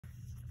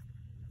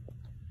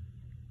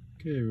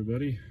Okay,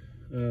 everybody,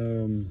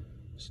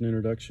 it's an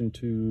introduction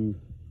to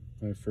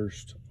my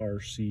first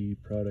RC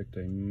product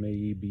I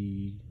may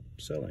be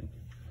selling.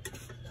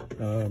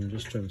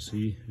 Just trying to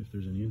see if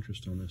there's any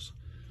interest on this.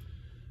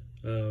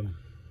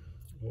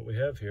 What we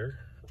have here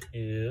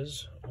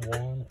is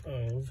one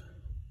of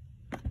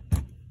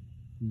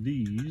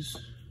these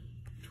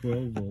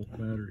 12-volt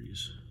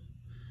batteries,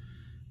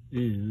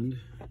 and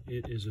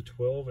it is a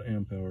 12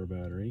 amp hour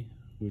battery,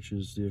 which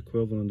is the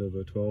equivalent of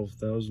a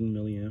 12,000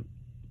 milliamp,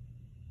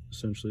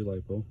 essentially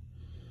LiPo.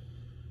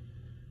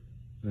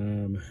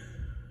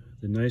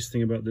 The nice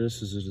thing about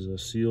this is it is a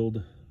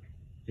sealed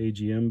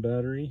AGM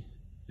battery.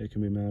 It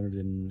can be mounted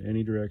in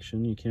any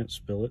direction. You can't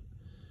spill it,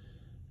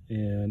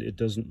 and it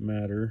doesn't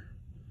matter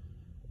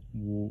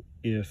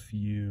if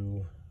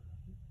you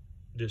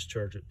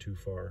discharge it too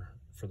far,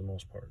 for the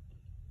most part.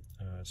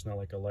 It's not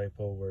like a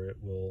LiPo where it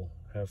will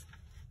have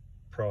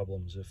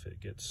problems if it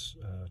gets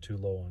too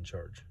low on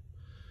charge.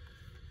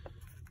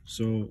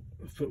 So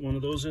I've put one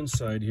of those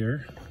inside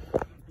here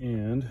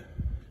and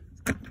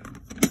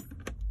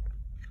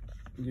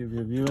give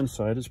you a view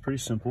inside. It's pretty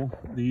simple.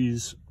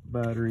 These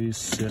batteries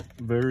sit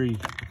very,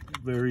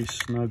 very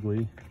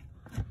snugly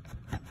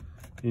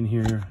in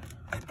here.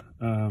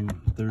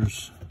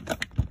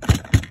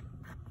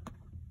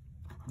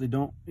 They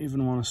don't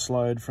even want to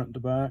slide front to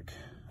back.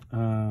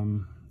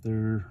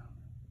 They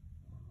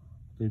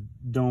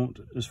don't,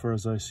 as far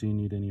as I see,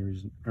 need any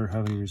reason or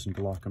have any reason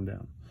to lock them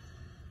down.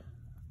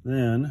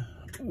 Then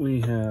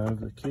we have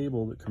the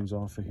cable that comes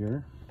off of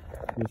here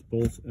with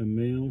both a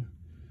male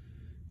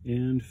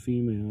and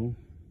female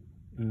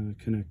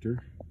connector,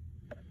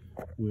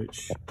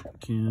 which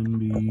can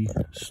be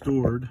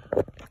stored,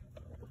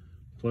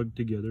 plugged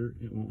together.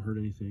 It won't hurt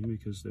anything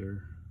because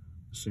they're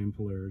the same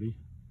polarity.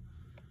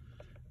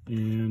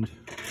 And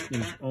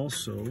there's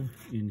also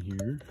in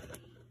here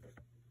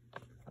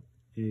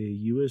a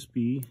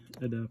USB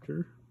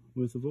adapter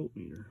with a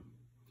voltmeter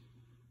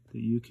that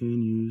you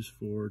can use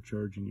for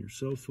charging your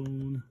cell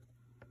phone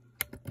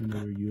and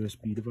other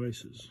USB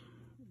devices.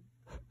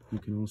 You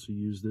can also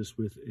use this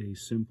with a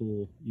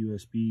simple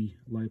USB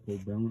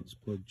LiPo balance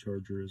plug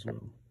charger as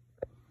well.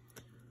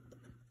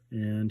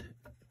 And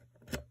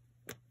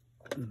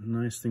the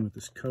nice thing with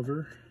this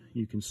cover,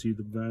 you can see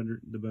the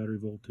battery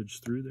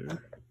voltage through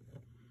there,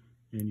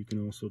 and you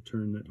can also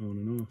turn that on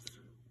and off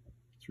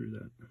through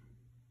that.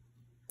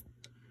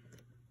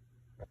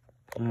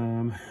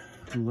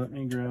 Let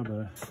me grab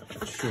a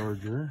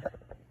charger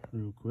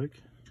real quick,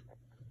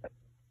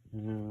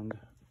 and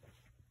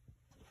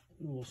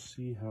we'll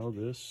see how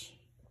this,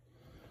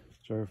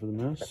 sorry for the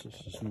mess,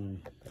 this is my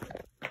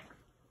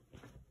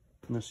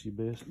messy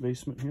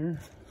basement here.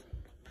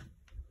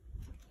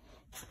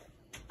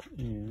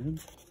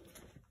 And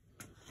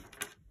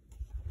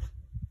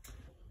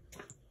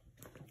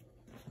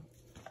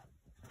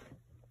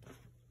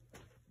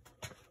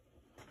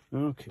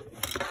okay,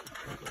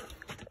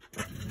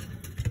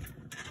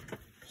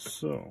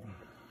 so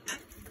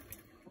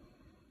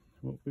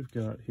what we've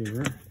got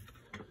here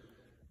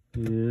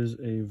is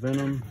a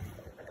Venom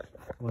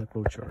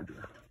LiPo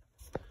charger.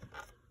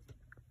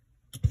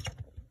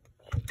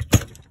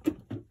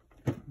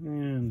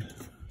 And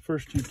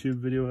first YouTube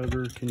video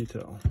ever, can you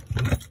tell?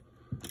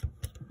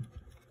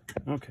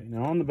 Okay,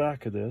 now on the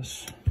back of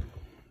this,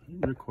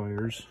 it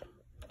requires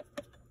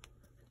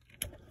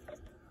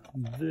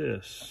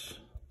this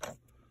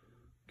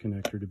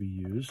connector to be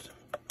used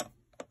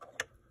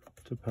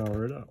to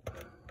power it up.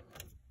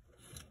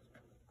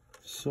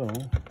 So,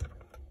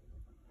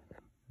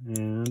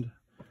 and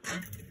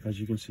as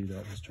you can see,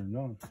 that is turned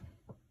on.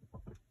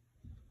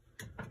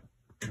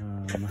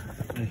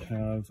 I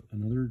have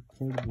another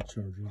portable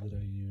charger that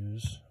I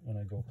use when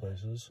I go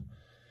places,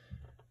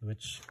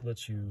 which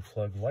lets you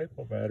plug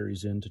LiPo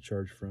batteries in to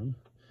charge from.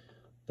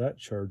 That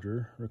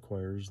charger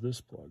requires this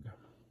plug.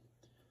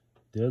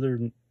 The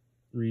other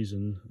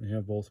reason I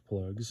have both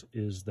plugs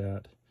is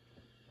that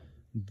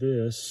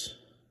this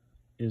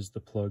is the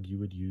plug you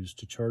would use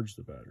to charge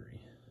the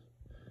battery,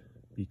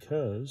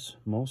 because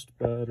most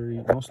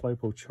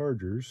LiPo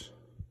chargers,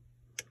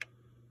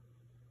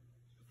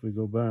 if we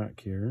go back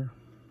here,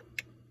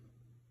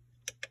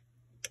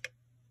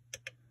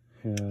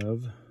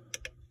 have,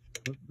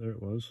 oh, there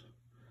it was,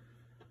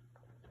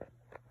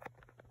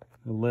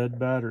 a lead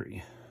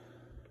battery.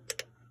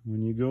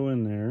 When you go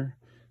in there,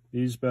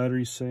 these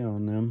batteries say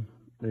on them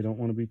they don't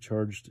want to be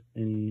charged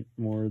any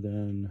more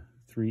than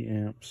 3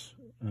 amps,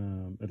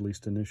 at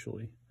least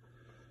initially.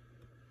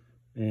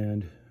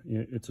 And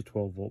it's a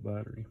 12-volt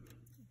battery.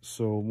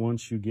 So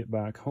once you get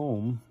back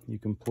home, you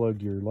can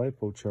plug your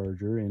LiPo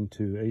charger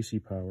into AC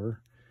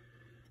power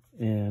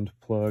and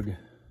plug,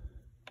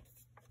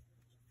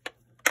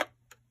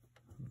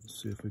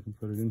 let's see if we can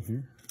put it in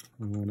here.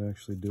 I won't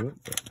actually do it,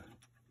 but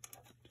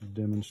to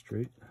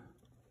demonstrate.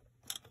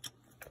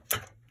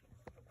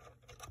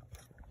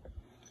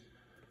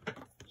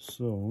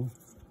 So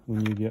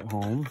when you get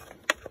home,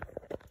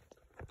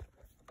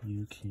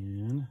 you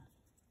can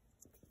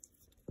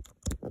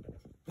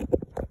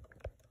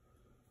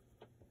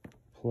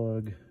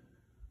plug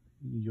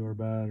your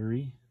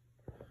battery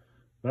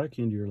back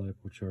into your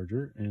LiPo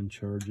charger and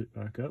charge it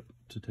back up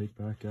to take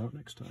back out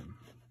next time.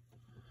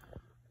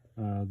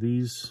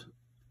 These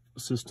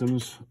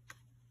systems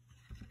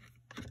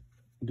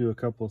do a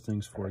couple of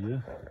things for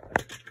you.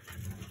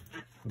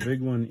 The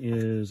big one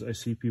is I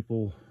see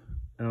people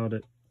out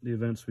at the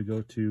events we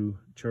go to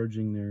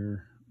charging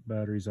their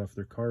batteries off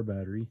their car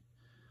battery,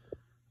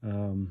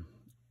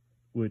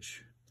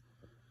 which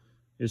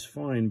is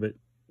fine but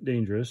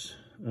dangerous.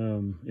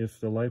 If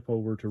the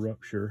LiPo were to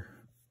rupture,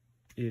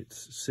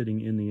 it's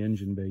sitting in the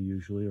engine bay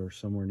usually, or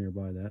somewhere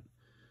nearby that.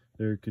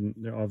 There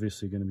are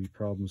obviously going to be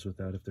problems with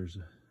that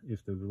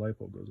if the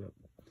LiPo goes up.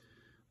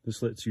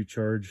 This lets you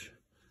charge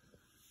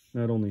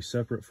not only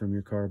separate from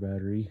your car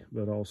battery,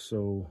 but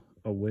also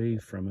away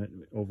from it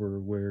over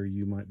where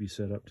you might be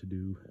set up to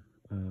do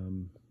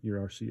your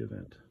RC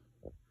event.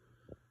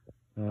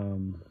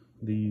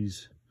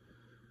 These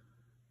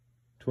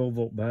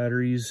 12-volt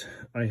batteries,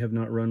 I have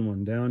not run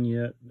one down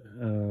yet.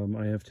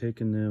 I have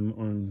taken them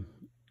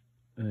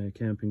on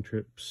camping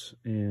trips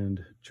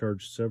and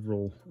charged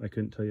several, I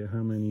couldn't tell you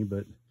how many,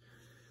 but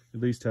at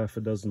least half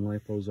a dozen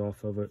LiPos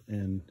off of it,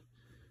 and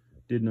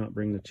did not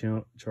bring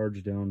the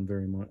charge down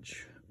very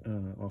much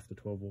off the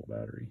 12-volt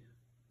battery.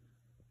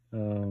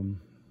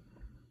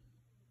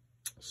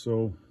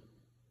 So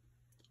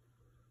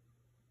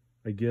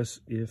I guess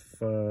if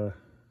you're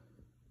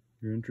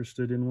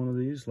interested in one of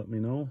these, let me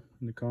know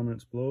in the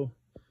comments below.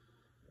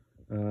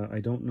 I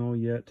don't know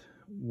yet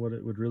what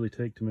it would really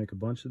take to make a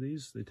bunch of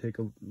these. They take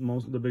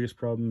the biggest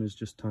problem is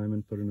just time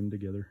and putting them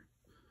together.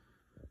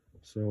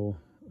 So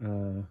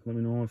let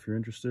me know if you're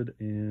interested,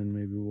 and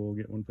maybe we'll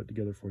get one put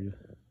together for you.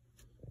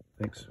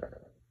 Thanks.